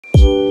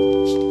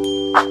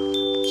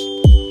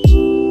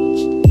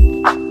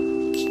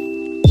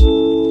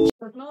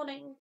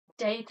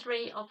Day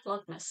 3 of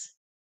Vlogmas.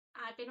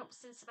 I've been up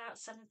since about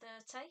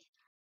 7:30.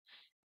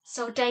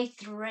 So day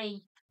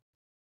 3.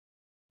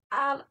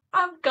 And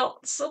I've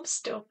got some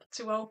stuff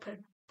to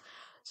open.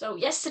 So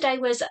yesterday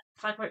was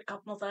Fabric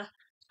Godmother,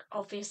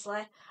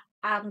 obviously,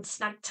 and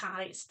Snag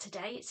Ties.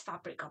 Today it's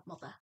Fabric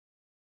Godmother.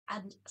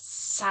 And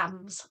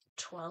Sam's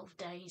 12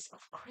 Days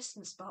of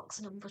Christmas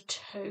box number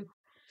 2.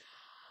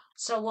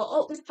 So we'll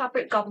open the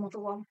Fabric Godmother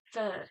one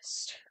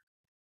first.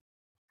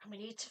 And we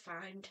need to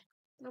find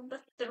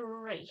number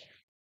 3.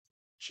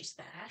 She's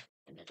there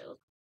in the middle.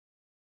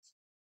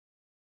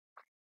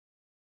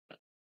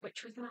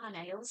 Which with my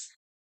nails,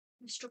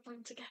 I'm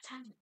struggling to get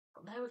in.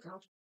 But there we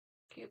go.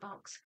 Cute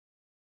box.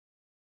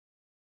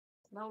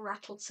 No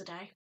rattle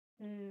today.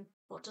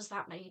 What does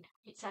that mean?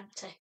 It's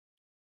empty.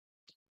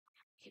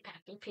 You better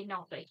be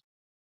naughty.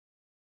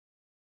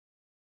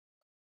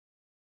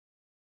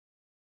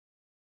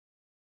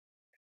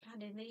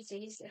 Finding these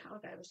easy. Oh,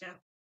 there we go.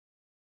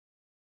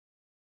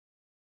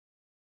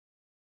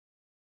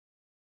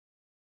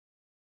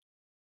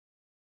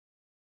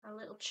 A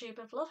little tube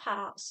of love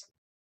hearts.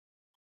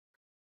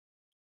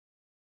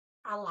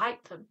 I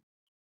like them.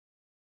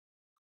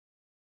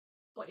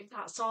 But if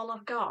that's all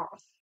I've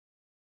got.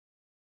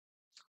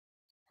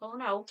 Oh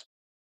no.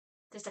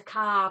 There's a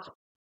card.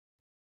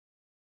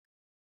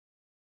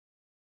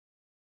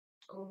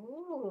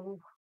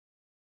 Ooh.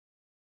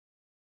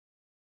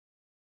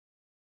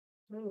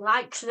 Who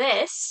likes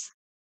this?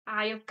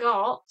 I have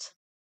got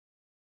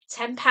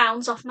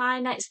 £10 off my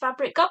next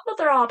Fabric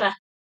Godmother order.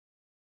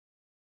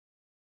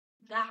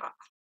 That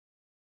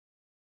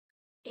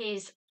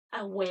is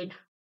a win.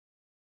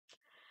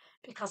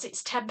 Because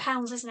it's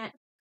 £10, isn't it?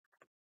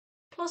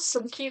 Plus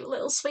some cute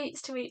little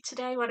sweets to eat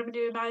today when I'm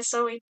doing my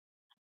sewing.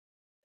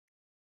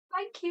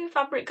 Thank you,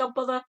 Fabric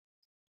Godmother.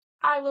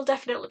 I will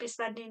definitely be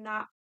spending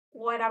that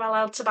when I'm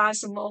allowed to buy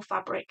some more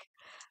fabric.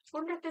 I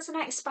wonder if there's an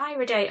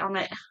expiry date on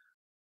it.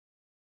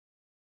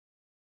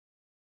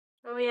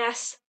 Oh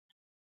yes,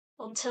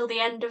 until the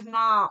end of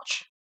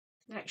March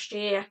next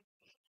year.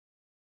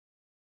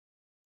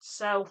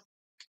 So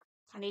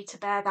I need to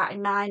bear that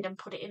in mind and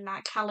put it in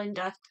my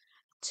calendar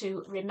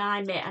to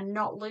remind me and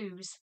not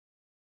lose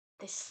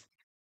this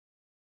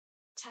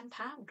 £10.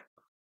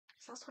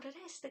 That's what it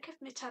is. They're giving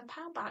me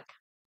 £10 back.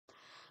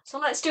 So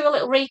let's do a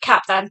little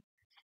recap then.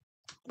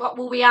 What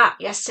were we at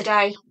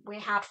yesterday? We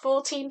had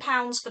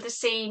 £14 for the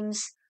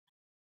seams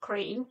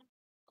cream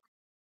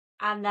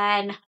and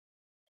then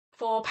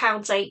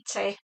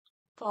 £4.80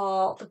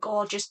 for the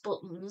gorgeous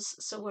buttons.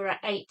 So we're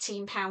at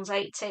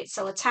 £18.80.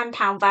 So a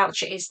 £10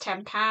 voucher is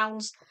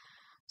 £10.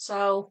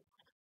 So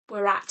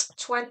we're at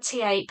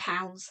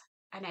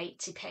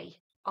 £28.80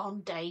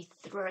 on day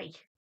 3.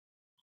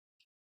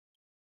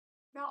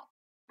 Not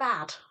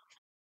bad.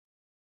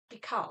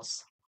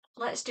 Because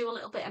let's do a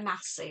little bit of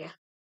maths here.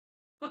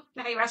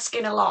 Now you're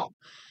asking a lot.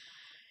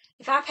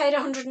 If I paid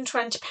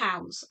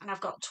 £120 and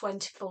I've got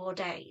 24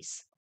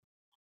 days,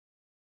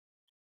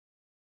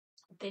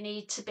 they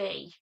need to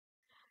be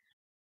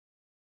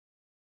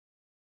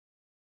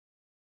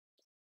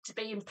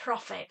in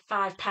profit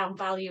 £5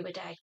 value a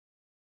day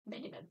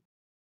minimum,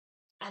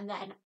 and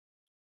then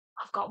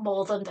I've got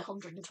more than the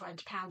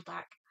 £120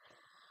 back.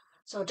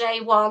 So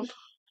day 1,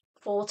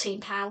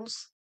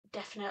 £14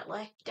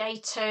 definitely. Day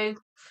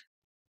 2,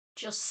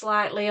 just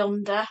slightly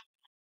under.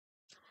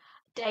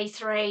 Day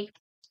 3,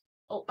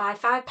 up by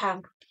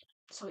 £5.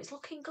 So it's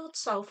looking good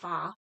so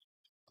far.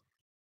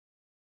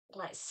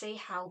 Let's see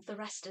how the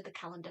rest of the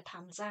calendar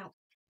pans out.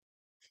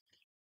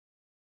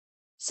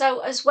 So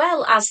as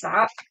well as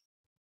that,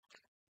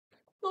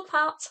 love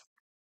hearts.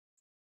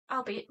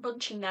 I'll be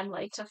bunching them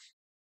later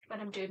when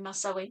I'm doing my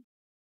sewing,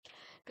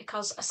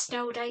 because a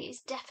snow day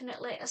is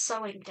definitely a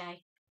sewing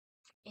day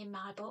in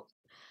my book.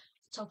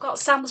 So I've got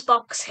Sam's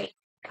box here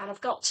and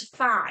I've got to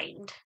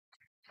find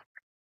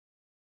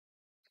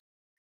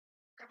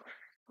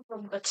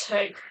number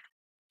 2.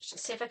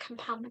 Just see if I can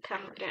pan the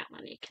camera down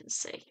and you can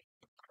see.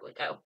 Here we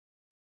go.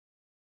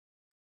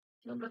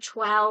 Number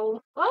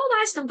 12. Oh,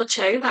 that's number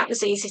 2. That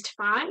was easy to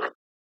find.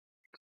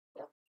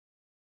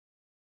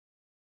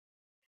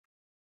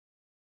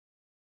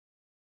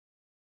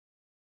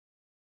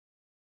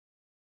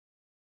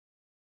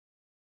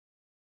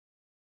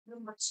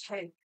 Number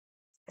 2.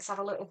 Let's have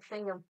a little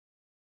feel.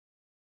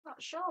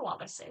 Not sure what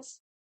this is.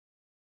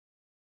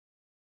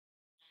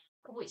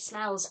 Oh, it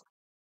smells.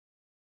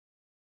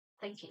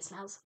 I think it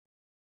smells.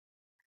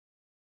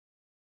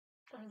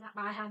 Oh, is that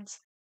my hands?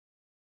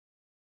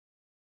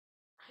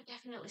 It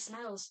definitely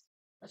smells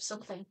of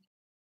something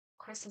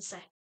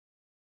Christmassy.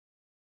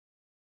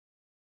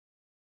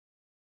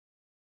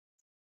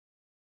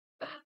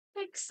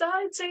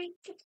 Exciting.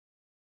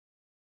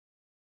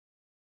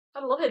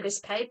 I'm loving this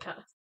paper.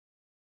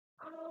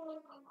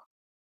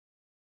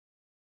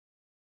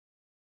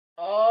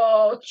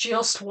 Oh,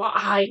 just what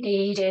I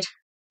needed.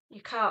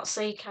 You can't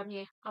see, can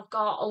you? I've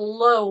got a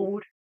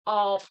load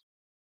of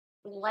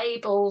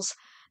labels.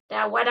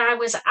 Now, when I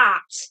was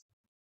at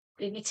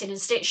the Knitting and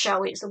Stitch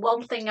show, it's the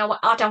one thing I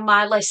had on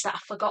my list that I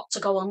forgot to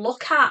go and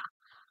look at.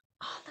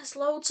 Oh, there's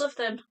loads of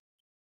them.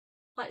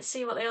 Let's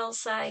see what they all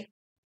say.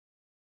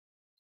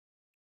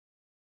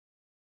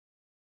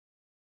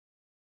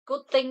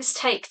 Good things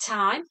take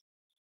time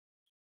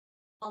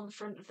on the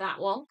front of that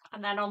one.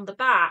 And then on the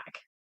back,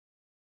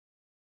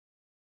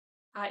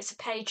 it's a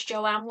Paige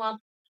Joanne one.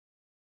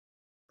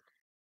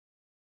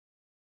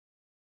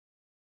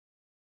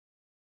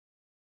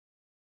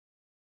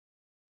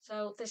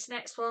 So this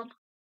next one,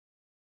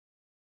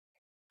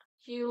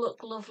 you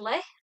look lovely.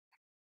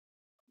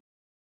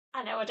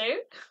 I know I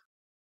do.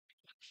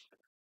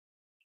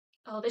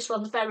 Oh, this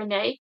one's very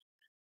neat.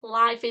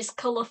 Life is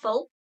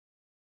colourful.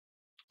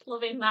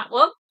 Loving that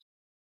one.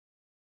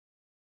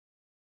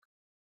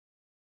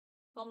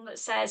 One that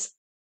says,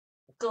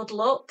 good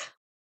luck.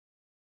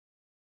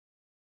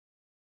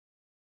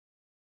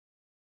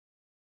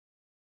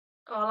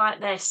 Oh, I like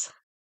this.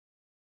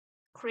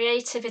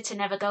 Creativity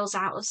never goes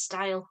out of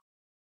style.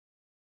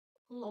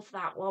 Love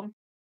that one.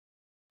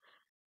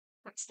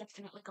 That's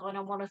definitely going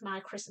on one of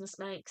my Christmas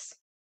makes.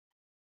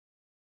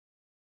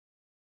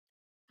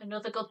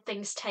 Another good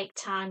things take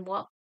time.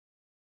 What?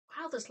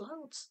 Wow, there's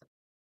loads.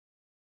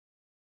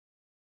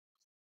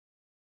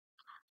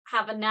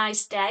 Have a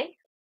nice day.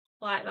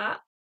 Like that.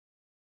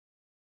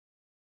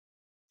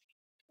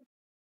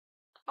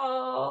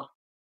 Oh,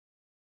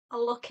 a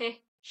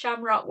lucky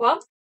shamrock one.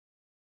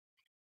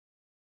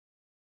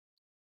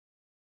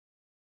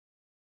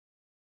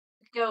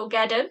 Go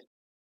get 'em.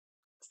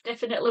 It's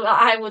definitely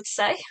what I would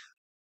say.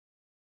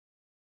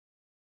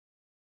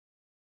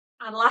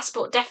 And last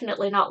but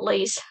definitely not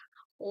least,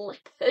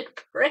 leopard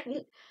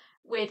print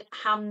with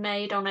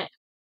handmade on it.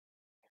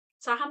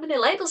 So how many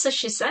labels has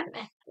she sent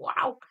me?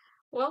 Wow.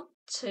 1,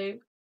 2,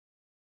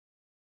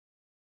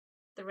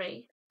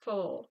 3,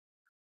 4,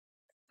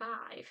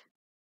 5,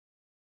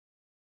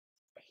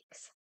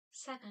 6,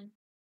 7,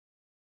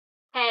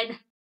 10.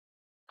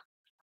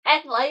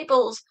 10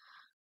 labels.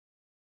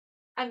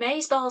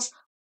 Amazeballs.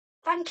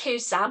 Thank you,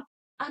 Sam.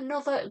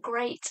 Another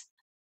great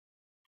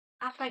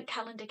advent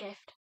calendar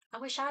gift. I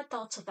wish I'd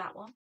thought of that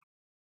one.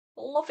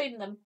 Loving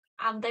them.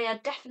 And they are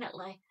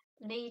definitely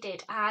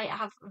needed. I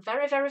have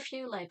very, very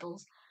few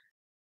labels.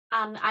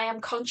 And I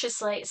am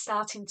consciously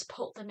starting to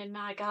put them in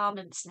my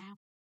garments now.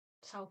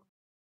 So,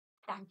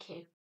 thank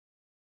you.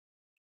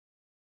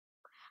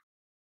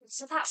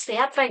 So that's the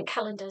advent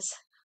calendars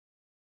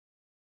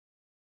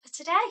for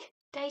today,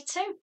 day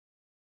 2.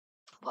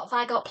 What have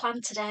I got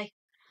planned today?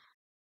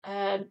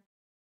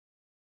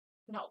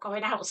 Not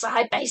going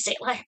outside,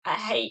 basically. I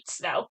hate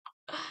snow.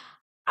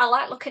 I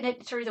like looking in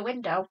through the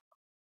window,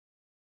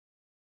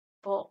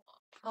 but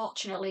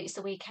fortunately it's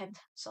the weekend,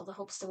 so the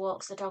hubster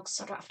walks the dogs,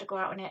 so I don't have to go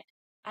out in it,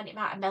 and it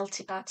might have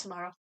melted by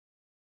tomorrow.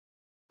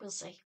 We'll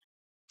see.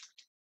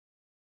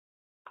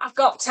 I've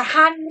got to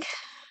hang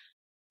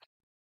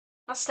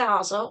my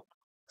stars up,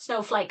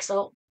 snowflakes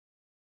up,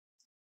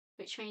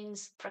 which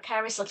means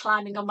precariously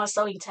climbing on my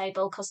sewing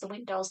table because the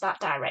window's that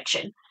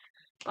direction.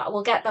 But I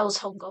will get those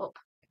hung up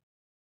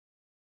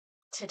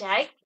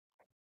today.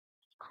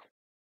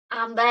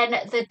 And then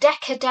the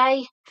Deca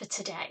Day for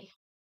today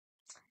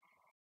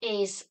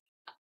is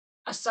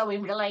a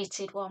sewing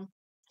related one.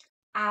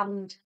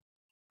 And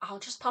I'll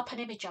just pop an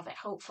image of it,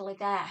 hopefully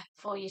there,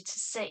 for you to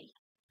see.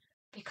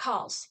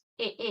 Because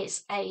it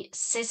is a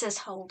scissors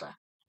holder.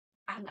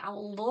 And I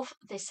love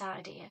this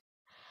idea.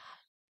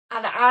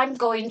 And I'm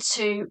going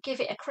to give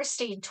it a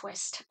Christine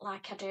twist,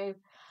 like I do.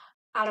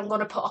 And I'm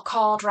going to put a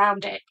cord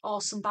round it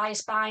or some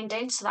bias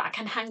binding so that I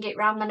can hang it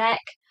round my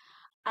neck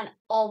and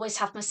always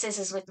have my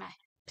scissors with me,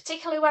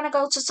 particularly when I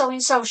go to sewing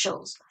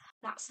socials.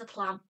 That's the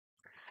plan.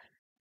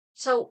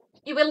 So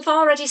you will have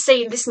already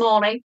seen this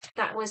morning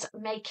that I was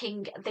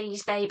making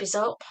these babies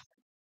up.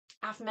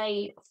 I've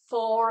made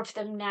 4 of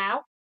them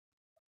now.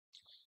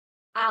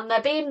 And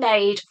they're being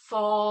made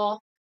for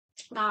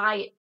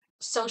my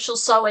social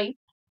sewing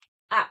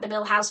at the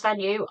Millhouse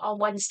venue on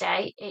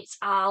Wednesday. It's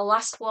our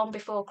last one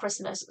before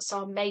Christmas,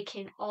 so I'm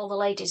making all the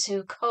ladies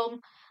who come.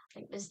 I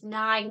think there's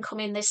 9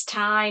 coming this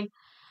time,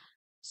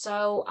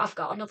 so I've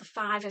got another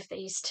 5 of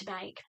these to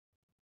make,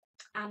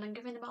 and I'm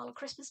giving them all a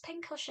Christmas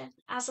pincushion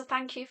as a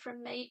thank you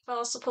from me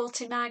for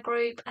supporting my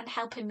group and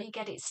helping me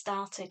get it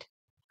started.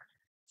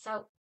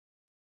 So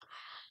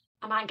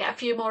I might get a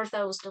few more of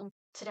those done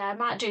today. I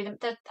might do them.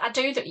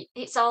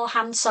 It's all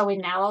hand sewing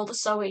now. All the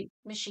sewing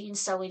machine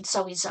sewing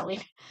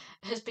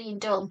has been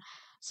done.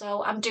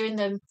 So I'm doing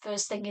them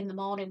first thing in the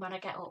morning when I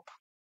get up.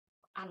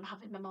 I'm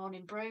having my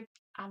morning brew.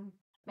 I'm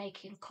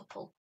making a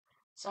couple.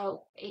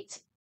 So it's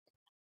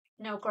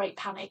no great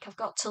panic. I've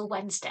got till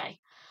Wednesday.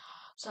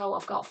 So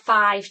I've got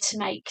 5 to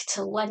make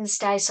till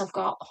Wednesday. So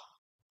I've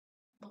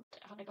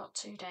only got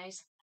 2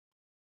 days.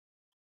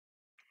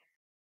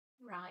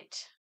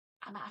 Right.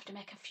 I might have to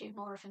make a few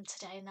more of them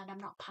today and then I'm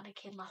not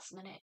panicking last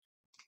minute.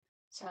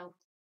 So,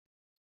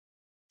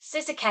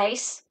 scissor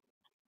case,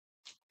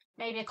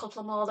 maybe a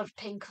couple more of the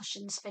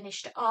pincushions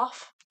finished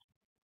off.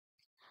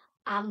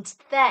 And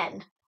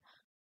then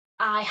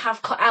I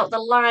have cut out the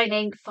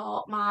lining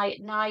for my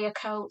Naya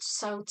coat.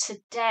 So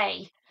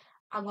today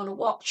I'm going to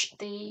watch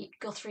the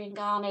Guthrie and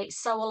Garnett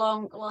sew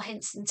along, well,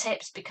 hints and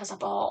tips, because I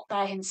bought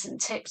their hints and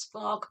tips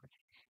vlog.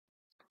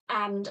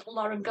 And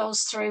Lauren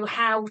goes through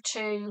how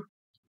to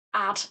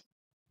add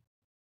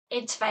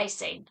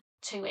interfacing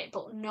to it,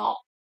 but not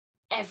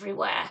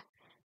everywhere,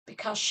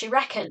 because she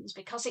reckons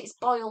because it's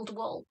boiled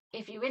wool,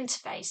 if you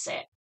interface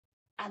it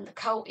and the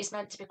coat is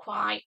meant to be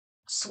quite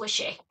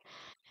swishy,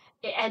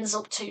 it ends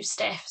up too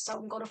stiff. So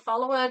I'm going to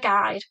follow her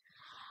guide.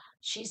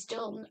 She's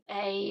done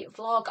a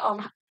vlog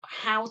on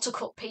how to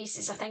cut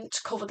pieces, I think,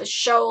 to cover the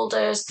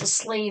shoulders, the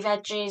sleeve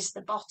edges,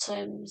 the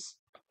bottoms.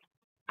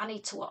 I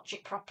need to watch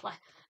it properly.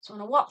 So I'm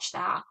going to watch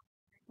that,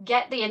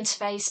 get the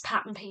interface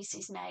pattern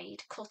pieces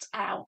made, cut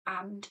out,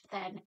 and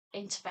then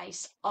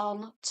interface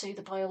on to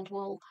the boiled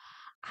wool.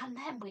 And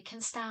then we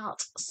can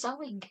start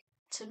sewing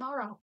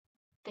tomorrow.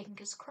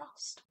 Fingers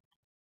crossed.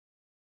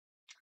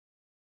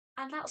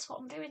 And that's what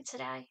I'm doing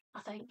today,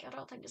 I think. I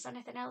don't think there's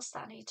anything else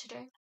that I need to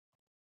do.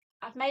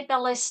 I've made the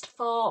list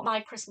for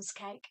my Christmas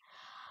cake.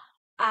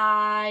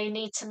 I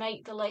need to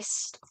make the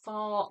list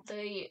for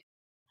the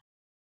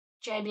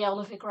Jamie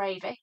Oliver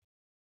gravy.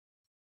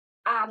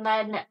 And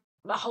then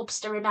my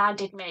hubster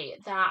reminded me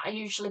that I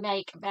usually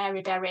make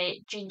Mary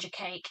Berry ginger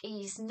cake.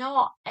 He's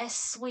not a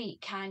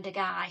sweet kind of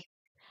guy,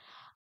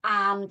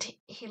 and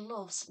he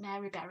loves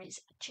Mary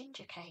Berry's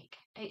ginger cake.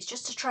 It's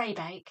just a tray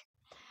bake.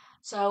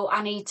 So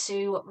I need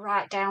to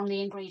write down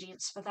the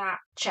ingredients for that,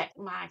 check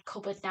my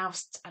cupboard now.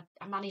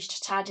 I managed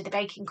to tidy the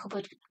baking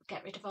cupboard,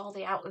 get rid of all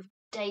the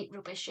out-of-date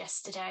rubbish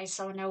yesterday,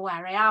 so I know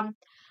where I am.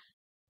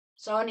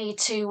 So I need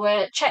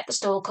to check the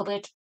store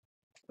cupboard,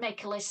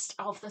 make a list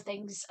of the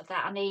things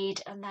that I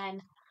need, and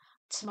then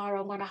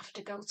tomorrow I'm going to have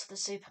to go to the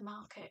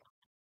supermarket.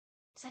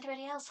 Does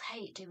anybody else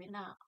hate doing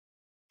that?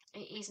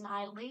 It is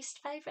my least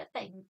favourite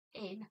thing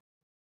in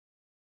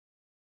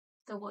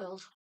the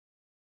world.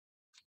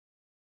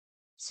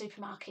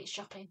 Supermarket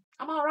shopping.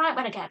 I'm alright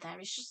when I get there,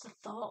 it's just the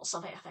thoughts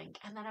of it, I think,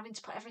 and then having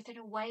to put everything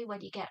away when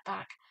you get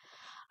back.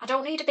 I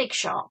don't need a big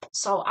shop,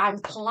 so I'm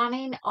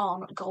planning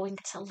on going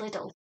to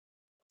Lidl,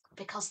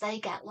 because they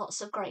get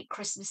lots of great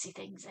Christmassy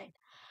things in.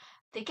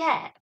 They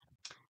get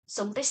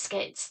some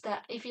biscuits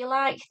that, if you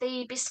like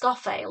the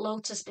Biscoffee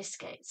Lotus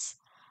biscuits,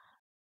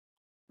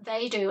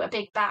 they do a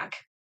big bag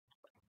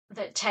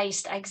that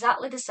taste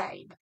exactly the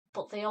same,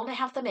 but they only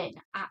have them in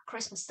at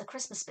Christmas, the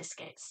Christmas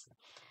biscuits.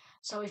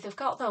 So if they've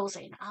got those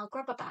in, I'll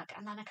grab a bag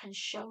and then I can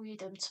show you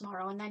them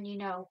tomorrow, and then you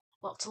know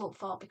what to look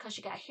for, because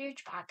you get a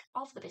huge bag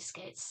of the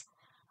biscuits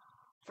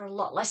for a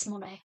lot less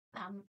money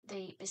than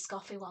the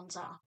Biscoffee ones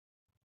are.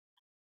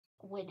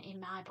 Win in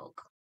my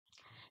book.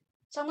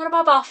 So I'm going to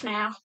bob off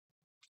now,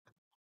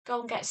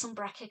 go and get some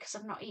brekkie because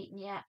I've not eaten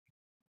yet.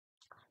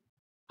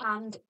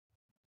 And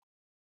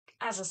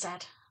as I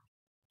said,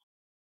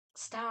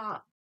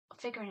 start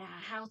figuring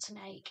out how to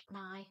make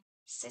my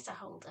scissor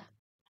holder.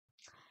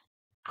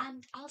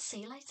 And I'll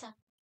see you later.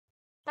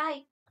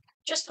 Bye.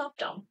 Just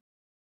popped on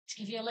to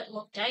give you a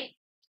little update.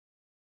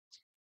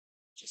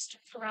 Just to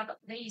grab up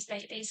these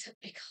babies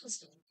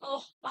because,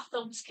 oh, my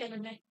thumb's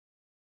killing me.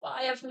 But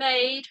I have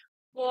made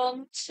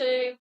 1,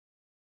 2,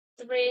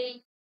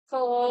 3,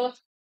 4,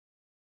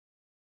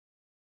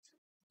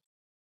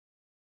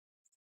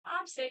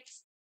 5,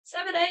 6,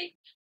 7, 8,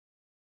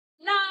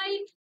 9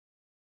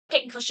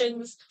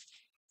 pincushions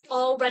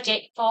all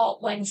ready for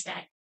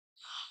Wednesday.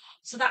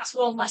 So that's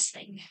one less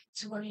thing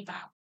to worry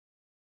about.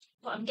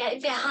 But I'm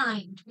getting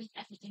behind with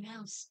everything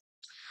else.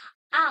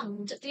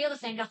 And the other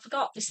thing I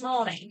forgot this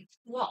morning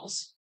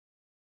was,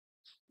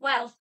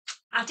 well,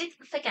 I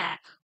didn't forget.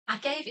 I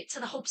gave it to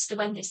the hubster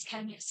when this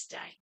came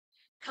yesterday.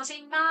 Because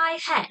in my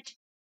head,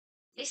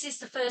 this is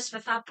the first for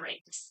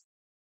fabrics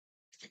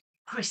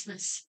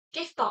Christmas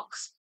gift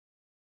box.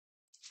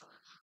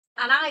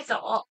 And I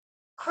thought,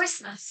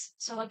 Christmas.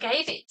 So I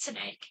gave it to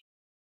Nick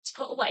to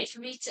put away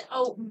for me to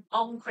open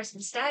on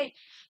Christmas Day,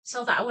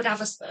 so that I would have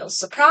a little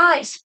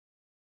surprise.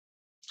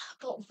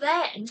 But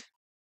then,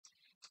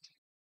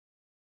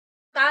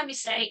 by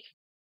mistake,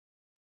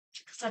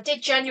 because I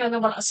did genuinely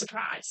want a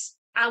surprise,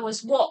 I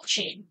was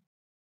watching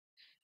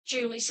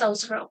Julie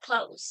sews her own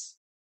clothes,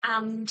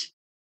 and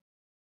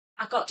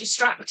I got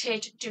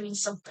distracted doing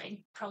something,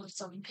 probably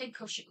sewing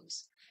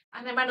pincushions.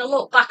 And then when I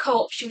looked back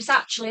up, she was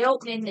actually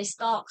opening this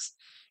box.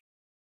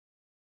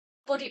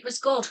 But it was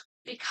good,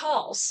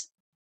 because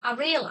I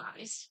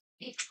realised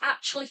it's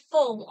actually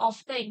full of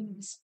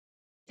things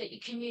that you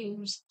can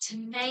use to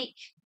make.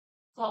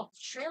 Well, I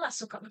just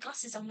realised I've got my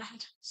glasses on my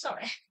head.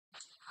 Sorry.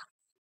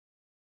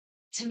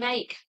 To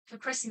make for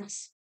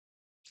Christmas.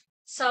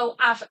 So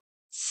I've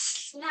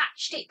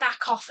snatched it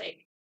back off him.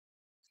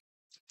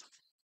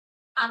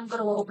 I'm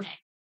going to open it.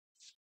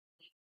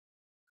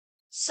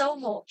 So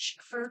much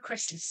for a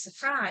Christmas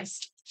surprise.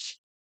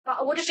 But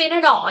I would have been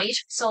annoyed,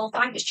 so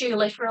thanks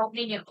Julie for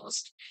opening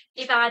yours,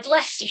 if I'd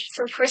left it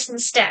for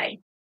Christmas Day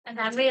and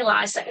then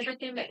realised that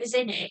everything that was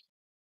in it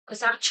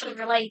was actually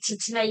related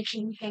to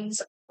making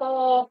things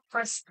for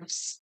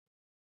Christmas.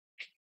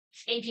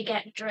 If you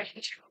get the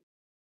drift.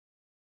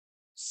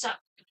 So,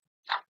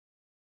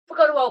 we're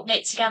going to open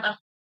it together.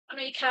 I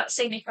know you can't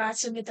see me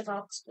fighting with the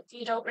box, but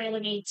you don't really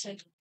need to.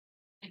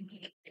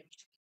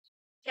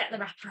 Get the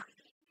wrapper.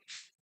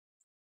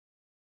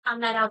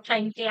 And then I'll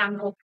change the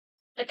angle,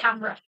 the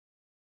camera,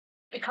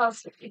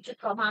 because you've just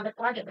got my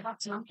flag at the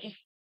bottom, haven't you?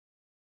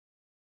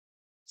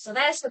 So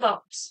there's the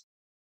box.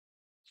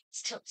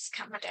 Let's tilt this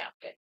camera down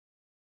a bit.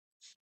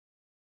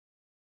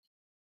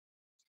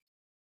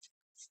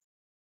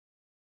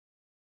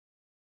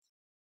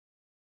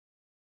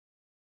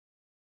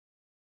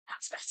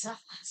 That's better.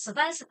 So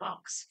there's the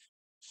box.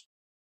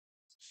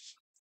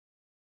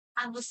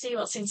 And we'll see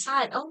what's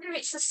inside. I wonder if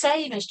it's the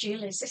same as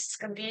Julie's. This is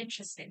going to be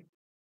interesting.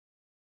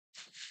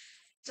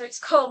 So it's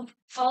come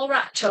all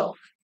wrapped up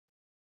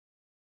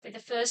with the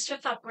first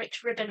of fabric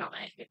ribbon on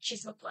it, which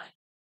is lovely.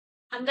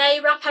 And they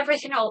wrap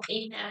everything up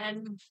in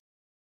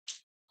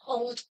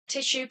old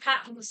tissue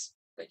patterns,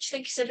 which I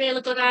think is a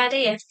really good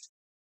idea.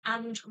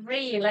 And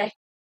really,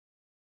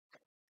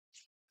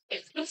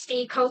 it's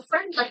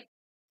eco-friendly.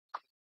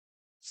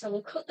 So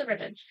we'll cut the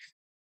ribbon.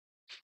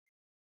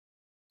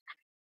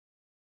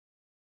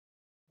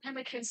 And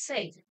we can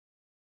see.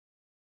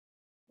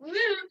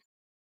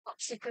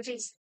 What's the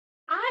goodies?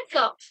 I've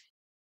got.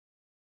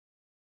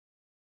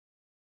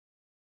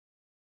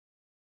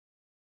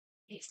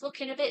 It's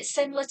looking a bit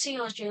similar to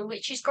yours, Jill,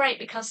 which is great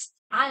because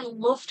I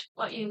loved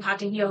what you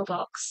had in your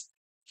box.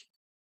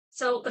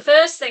 So the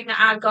first thing that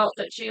I got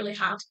that Julie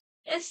had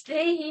is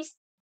these.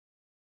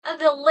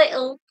 And the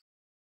little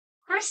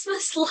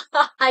Christmas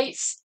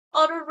lights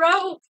on a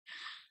rope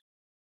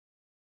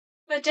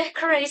for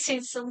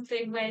decorating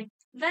something with.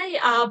 They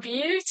are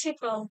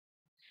beautiful.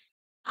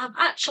 I'm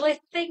actually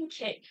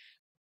thinking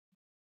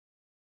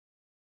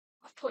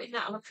of putting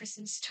that on a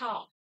Christmas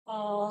top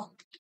or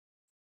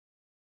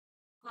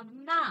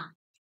on that.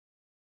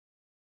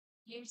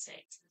 Use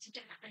it to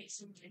decorate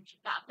something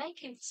that I'm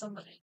making for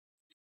somebody.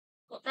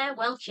 But they're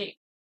well cute.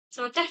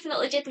 So I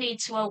definitely did need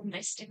to open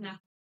this, didn't I?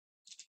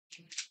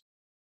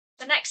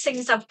 The next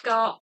things I've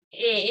got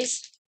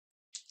is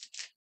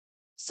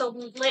some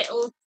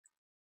little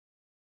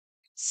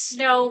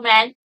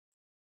snowmen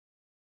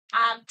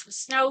and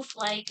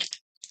snowflake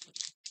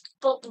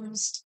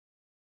buttons.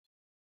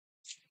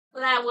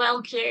 They're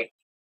well cute.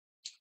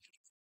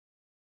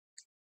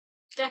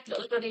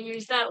 Definitely going to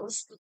use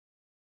those.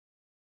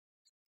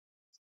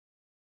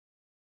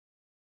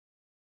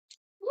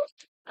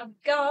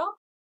 I've got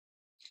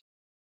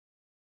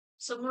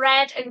some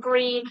red and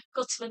green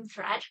Gutman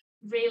thread,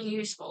 really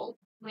useful,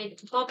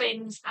 with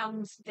bobbins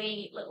and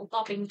the little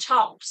bobbin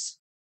tops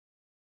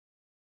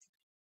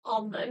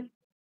on them.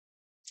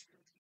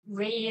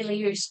 Really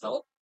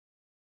useful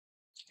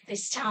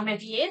this time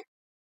of year.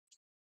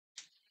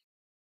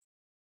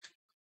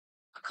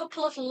 A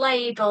couple of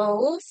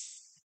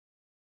labels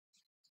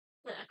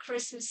that are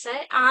Christmassy.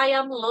 I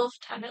am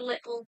loved, and a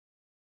little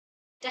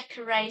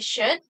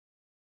decoration.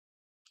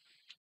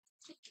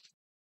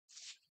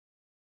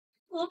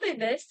 Loving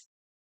this.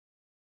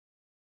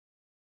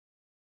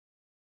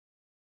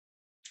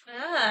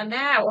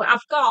 Now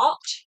I've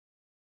got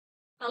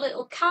a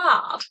little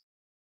card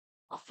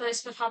of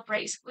First for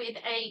Fabrics with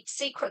a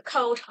secret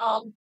code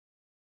on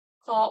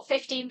for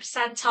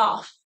 15%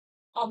 off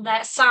on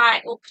their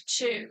site up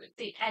to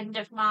the end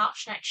of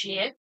March next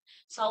year.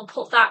 So I'll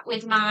put that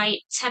with my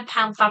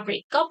 £10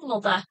 fabric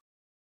godmother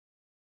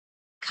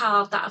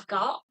card that I've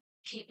got.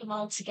 Keep them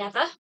all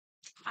together.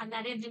 And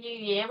then in the new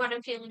year, when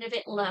I'm feeling a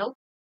bit low,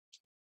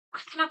 I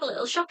can have a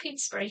little shopping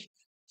spree.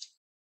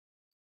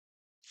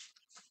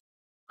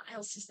 What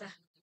else is there?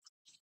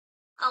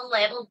 A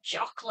little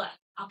chocolate.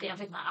 I'll be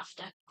having that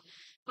after.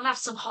 We'll have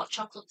some hot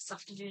chocolate this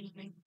afternoon, I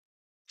think.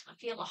 I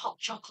feel a hot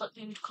chocolate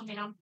mood coming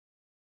on.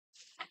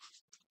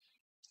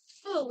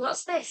 Oh,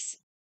 what's this?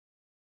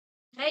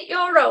 Make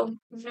your own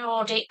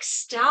Nordic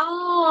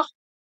star.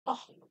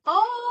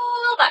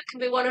 Oh, that can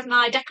be one of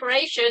my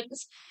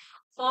decorations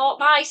for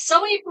my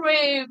sewing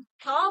room,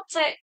 can't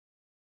it?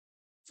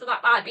 So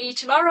that might be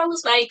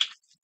tomorrow's make.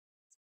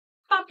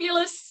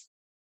 Fabulous.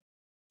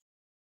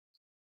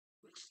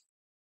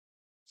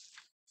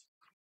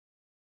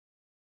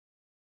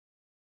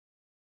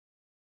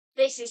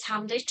 This is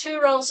handy. 2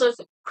 rolls of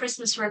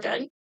Christmas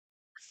ribbon.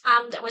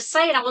 And I was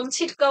saying I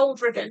wanted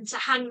gold ribbon to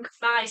hang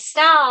my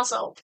stars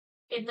up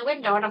in the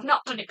window, and I've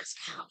not done it because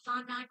I can't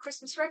find my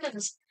Christmas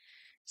ribbons.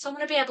 So I'm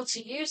going to be able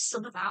to use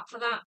some of that for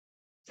that.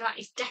 That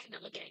is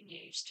definitely getting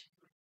used.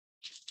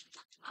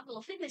 I'm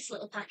loving this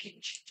little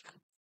package.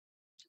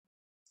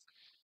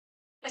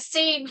 A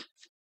seam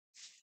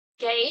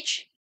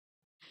gauge.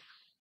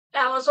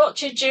 Now, I was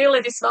watching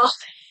Julie this morning.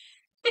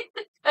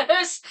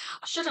 I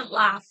shouldn't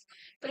laugh,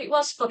 but it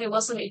was funny,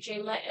 wasn't it,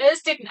 Julie?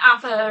 Hers didn't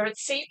have her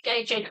seam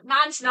gauge in.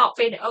 Mine's not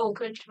been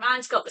opened.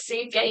 Mine's got the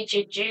seam gauge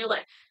in, Julie.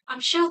 I'm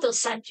sure they'll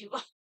send you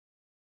one.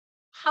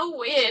 How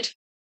weird.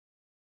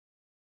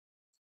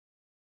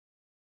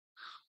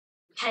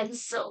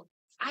 Pencil.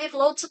 I have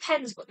loads of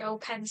pens, but no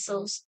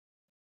pencils.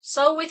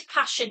 Sew with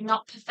passion,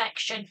 not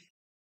perfection.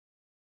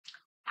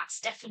 That's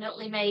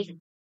definitely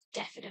me.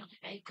 Definitely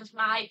me, because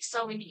my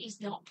sewing is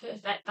not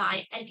perfect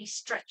by any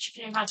stretch of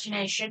your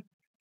imagination.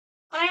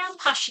 But I am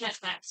passionate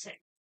about it.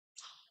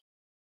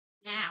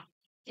 Now,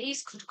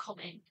 these could come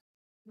in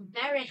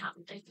very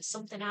handy for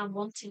something I'm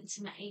wanting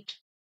to make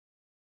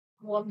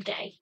one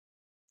day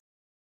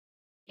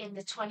in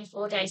the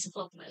 24 days of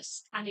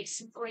Vlogmas, and it's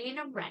some green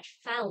and red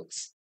felt.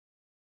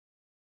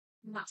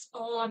 And that's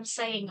all I'm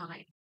saying on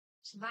it.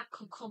 So that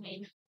could come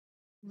in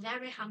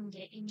very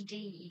handy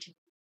indeed.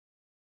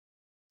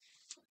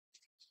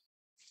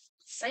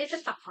 Save the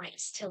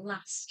fabrics till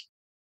last.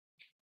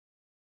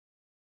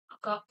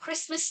 I've got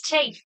Christmas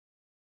tea.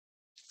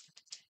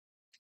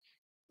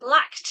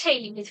 Black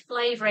tea with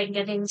flavouring,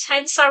 an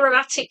intense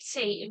aromatic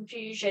tea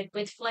infusion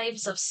with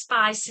flavours of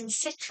spice and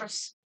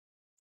citrus.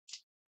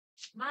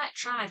 Might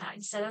try that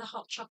instead of the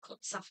hot chocolate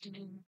this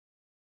afternoon.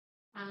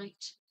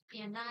 Might be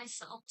a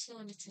nice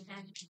alternative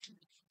then.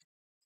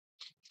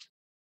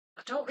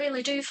 I don't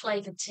really do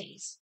flavoured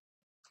teas.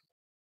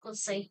 We'll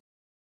see.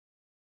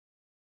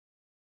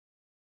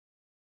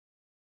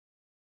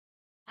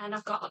 And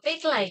I've got a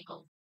big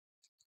label.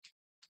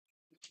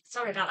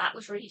 Sorry about that, I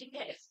was reading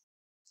it.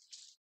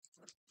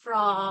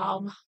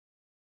 From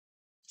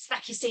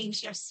Specky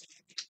Seamstress.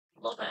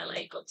 Love her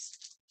labels.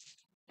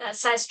 That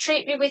says,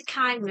 treat me with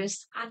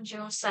kindness and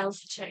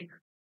yourself too.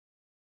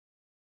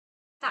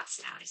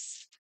 That's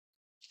nice.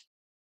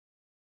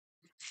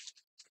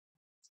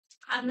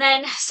 And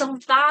then some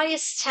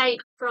bias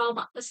tape from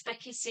the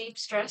Specky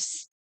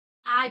Seamstress.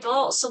 I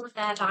bought some of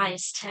their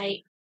bias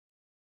tape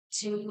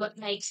to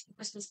make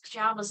Christmas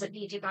pyjamas that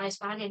needed bias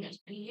binding. It's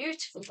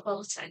beautiful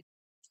quality.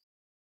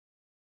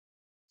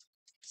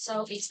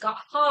 So it's got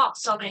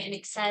hearts on it and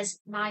it says,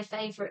 my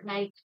favourite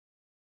make.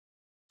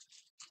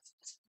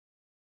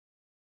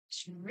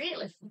 It's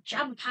really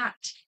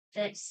jam-packed,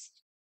 this.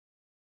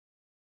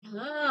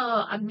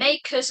 Oh, a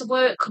maker's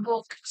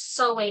workbook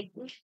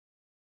sewing.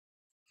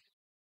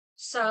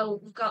 So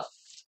we've got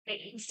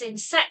it's in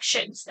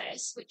sections,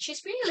 this, which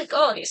is really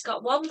good. It's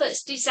got one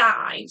that's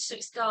designed, so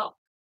it's got,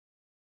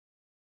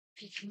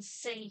 if you can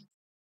see,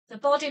 the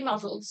body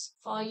models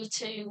for you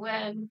to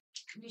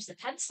use the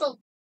pencil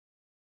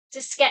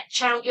to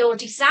sketch out your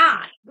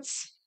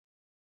designs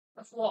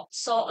of what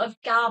sort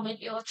of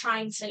garment you're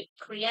trying to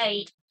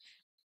create.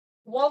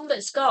 One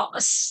that's got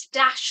a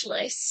stash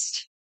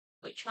list,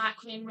 which might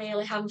come in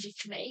really handy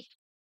for me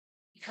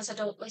because I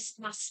don't list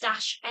my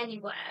stash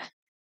anywhere.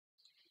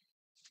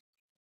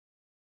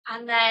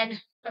 And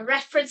then a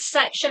reference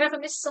section. Have I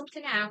missed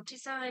something out?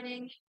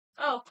 Designing.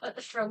 Oh, at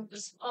the front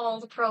there's all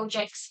the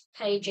projects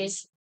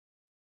pages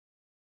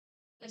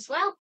as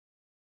well.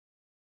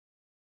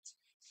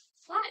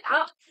 Like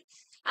that.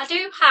 I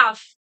do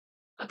have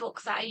a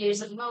book that I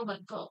use at the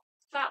moment, but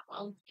that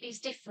one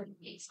is different.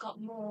 It's got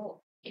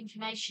more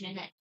information in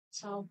it.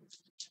 So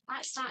I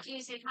might start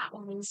using that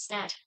one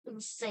instead.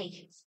 We'll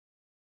see.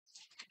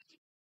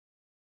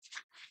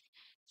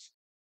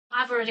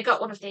 I've already got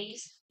one of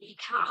these. You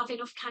can't have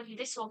enough, can you?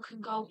 This one can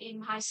go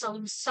in my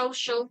sewing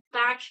social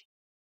bag,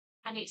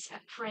 and it's a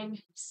prim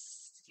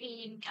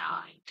theme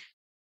guide.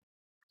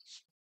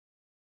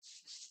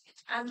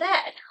 And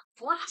then,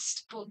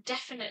 last but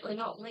definitely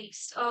not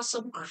least, are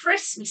some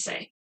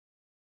Christmassy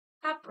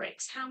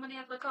fabrics. How many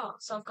have I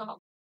got? So I've got,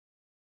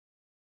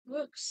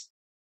 whoops,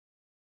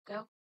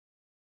 go,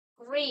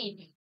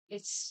 green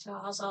with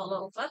stars all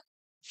over.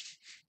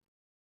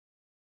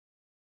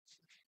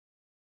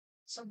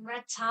 Some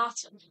red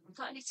tartan. I've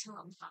got any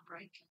tartan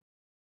fabric.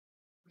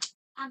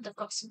 And I've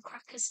got some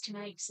crackers to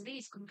make, so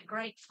these are going to be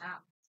great for that.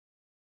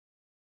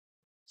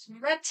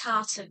 Some red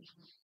tartan.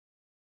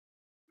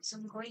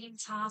 Some green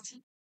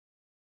tartan.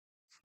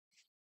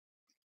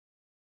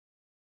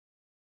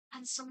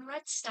 And some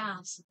red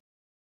stars.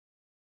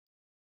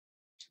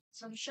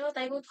 So I'm sure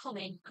they will come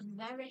in and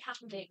very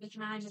handy with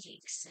my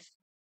weeks.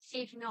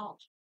 If not,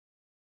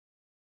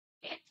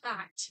 in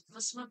fact, for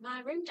some of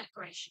my room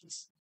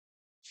decorations.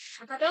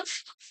 Have I done?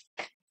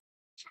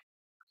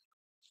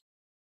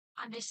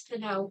 I missed the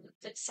note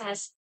that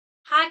says,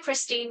 hi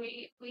Christine,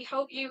 we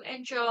hope you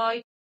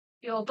enjoy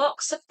your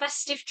box of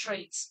festive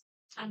treats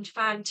and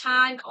find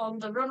time on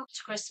the run up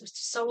to Christmas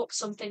to sew up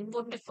something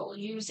wonderful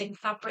using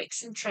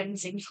fabrics and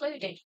trends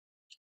included.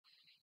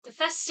 The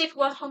festive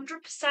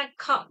 100%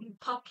 cotton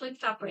poplin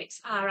fabrics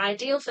are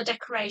ideal for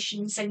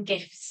decorations and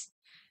gifts,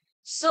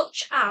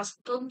 such as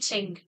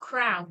bunting,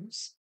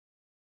 crowns,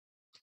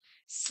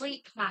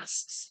 sleep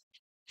masks,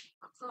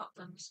 I've got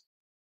them,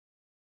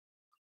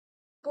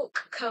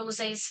 book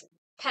cozies,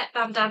 pet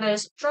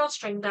bandanas,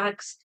 drawstring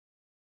bags,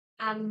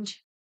 and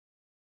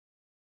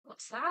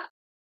what's that?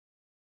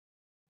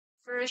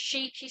 For a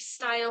chicy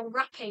style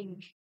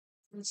wrapping,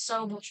 and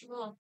so much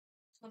more.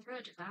 I've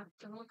heard of that.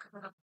 Don't look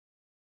at that.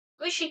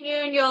 Wishing you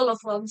and your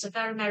loved ones a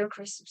very Merry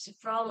Christmas and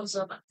for all of us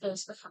at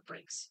First for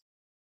Fabrics.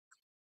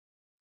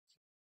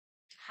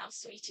 How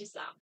sweet is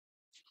that?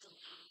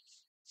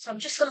 So I'm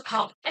just going to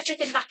pop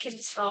everything back in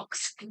this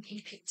box and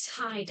keep it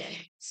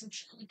tidy. So I'm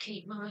trying to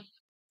keep my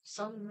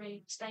sewing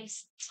room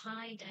space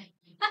tidy.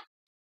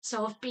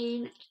 So I've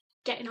been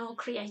getting all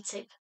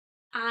creative.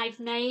 I've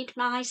made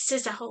my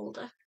scissor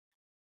holder.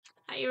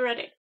 Are you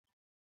ready?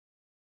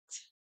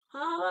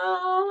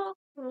 Oh,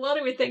 What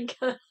do we think?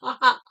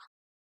 I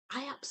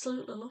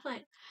absolutely love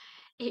it.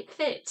 It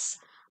fits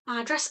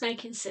my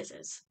dressmaking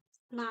scissors,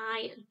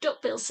 my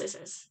duckbill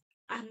scissors,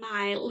 and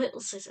my little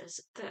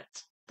scissors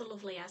that the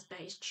lovely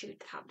Esbe's chewed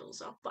the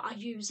handles off, but I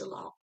use a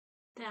lot.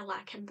 They're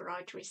like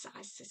embroidery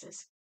size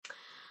scissors.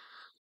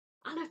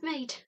 And I've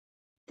made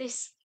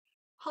this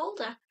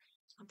holder.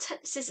 I'll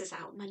take the scissors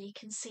out and then you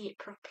can see it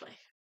properly.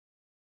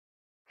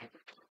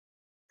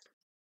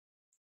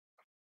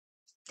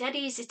 Dead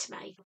easy to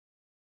make.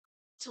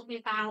 Took me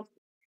about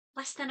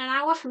less than an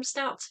hour from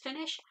start to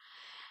finish.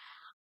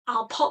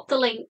 I'll pop the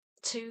link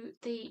to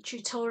the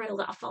tutorial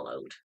that I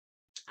followed,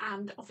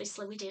 and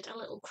obviously we did a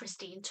little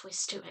Christine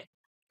twist to it,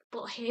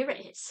 but here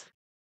it is.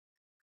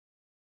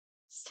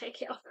 Let's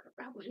take it off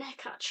around my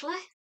neck actually.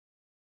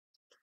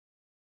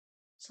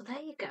 So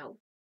there you go.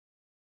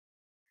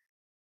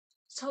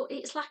 So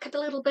it's like a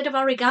little bit of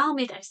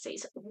origami this.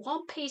 It's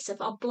one piece of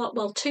oblong,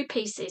 well, two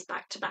pieces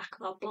back to back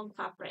of oblong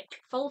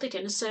fabric folded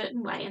in a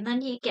certain way, and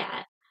then you get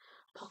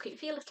a pocket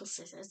for your little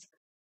scissors,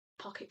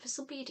 a pocket for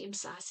some medium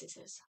sized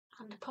scissors,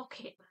 and a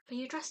pocket for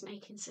your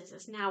dressmaking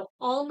scissors. Now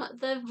on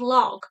the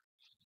vlog,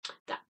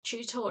 that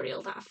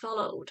tutorial that I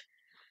followed,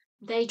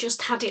 they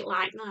just had it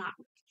like that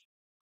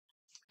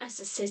as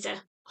a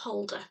scissor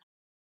holder,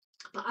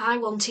 but I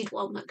wanted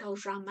one that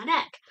goes round my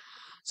neck,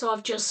 so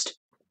I've just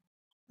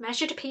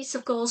measured a piece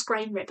of gauze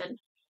grain ribbon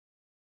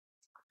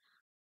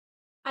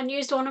and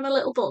used one of my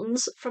little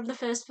buttons from the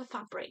First for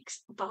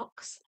Fabrics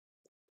box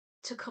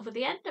to cover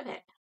the end of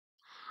it.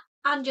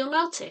 And you'll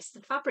notice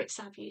the fabrics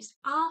I've used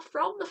are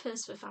from the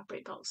First for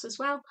Fabric box as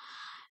well.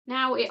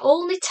 Now it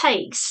only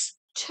takes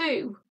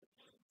two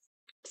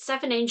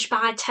 7-inch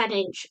by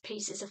 10-inch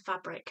pieces of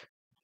fabric,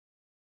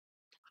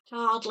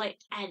 hardly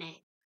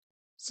any,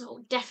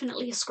 so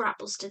definitely a scrap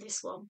buster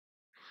this one.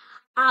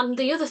 And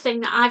the other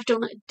thing that I've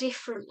done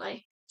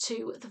differently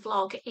to the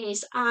vlog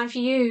is I've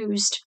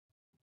used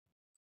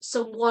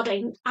some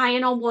wadding,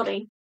 iron-on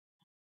wadding.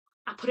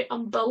 I put it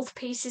on both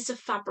pieces of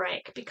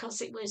fabric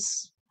because it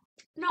was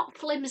not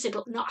flimsy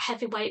but not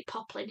heavyweight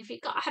poplin. If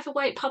you've got a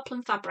heavyweight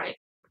poplin fabric,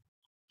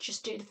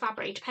 just do the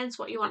fabric. It depends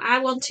what you want. I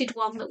wanted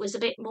one that was a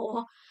bit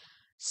more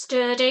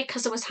sturdy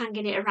because I was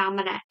hanging it around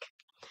my neck.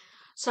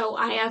 So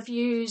I have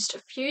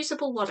used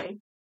fusible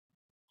wadding.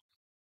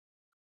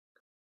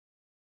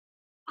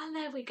 And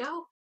there we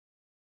go.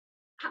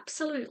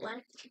 Absolutely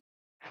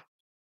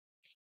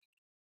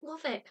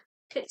love it.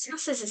 Fits my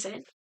scissors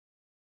in.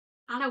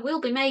 And I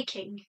will be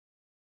making,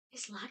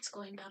 this light's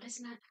going bad,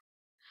 isn't it?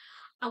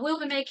 I will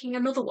be making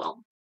another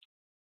one.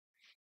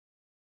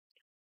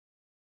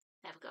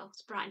 There we go,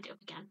 it's brightened it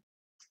up again.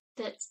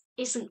 That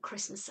isn't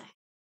Christmassy.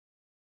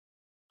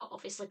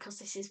 Obviously, because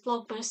this is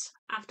Vlogmas,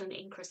 I've done it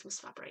in Christmas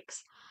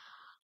fabrics.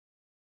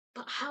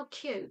 But how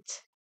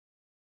cute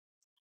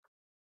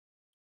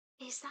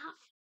is that?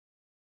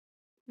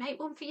 Make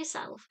one for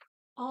yourself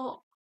or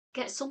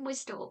get some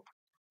whizzed up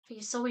for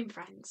your sewing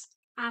friends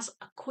as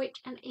a quick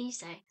and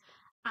easy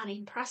and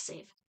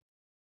impressive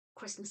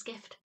Christmas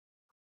gift.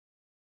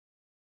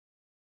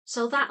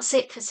 So that's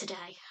it for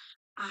today.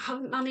 I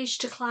haven't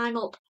managed to climb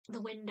up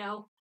the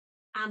window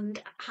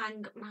and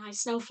hang my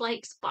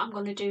snowflakes, but I'm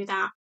going to do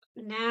that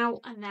now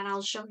and then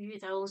I'll show you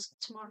those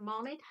tomorrow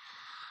morning.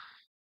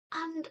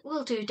 And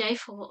we'll do day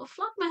 4 of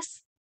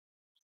Vlogmas.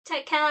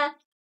 Take care.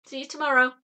 See you tomorrow.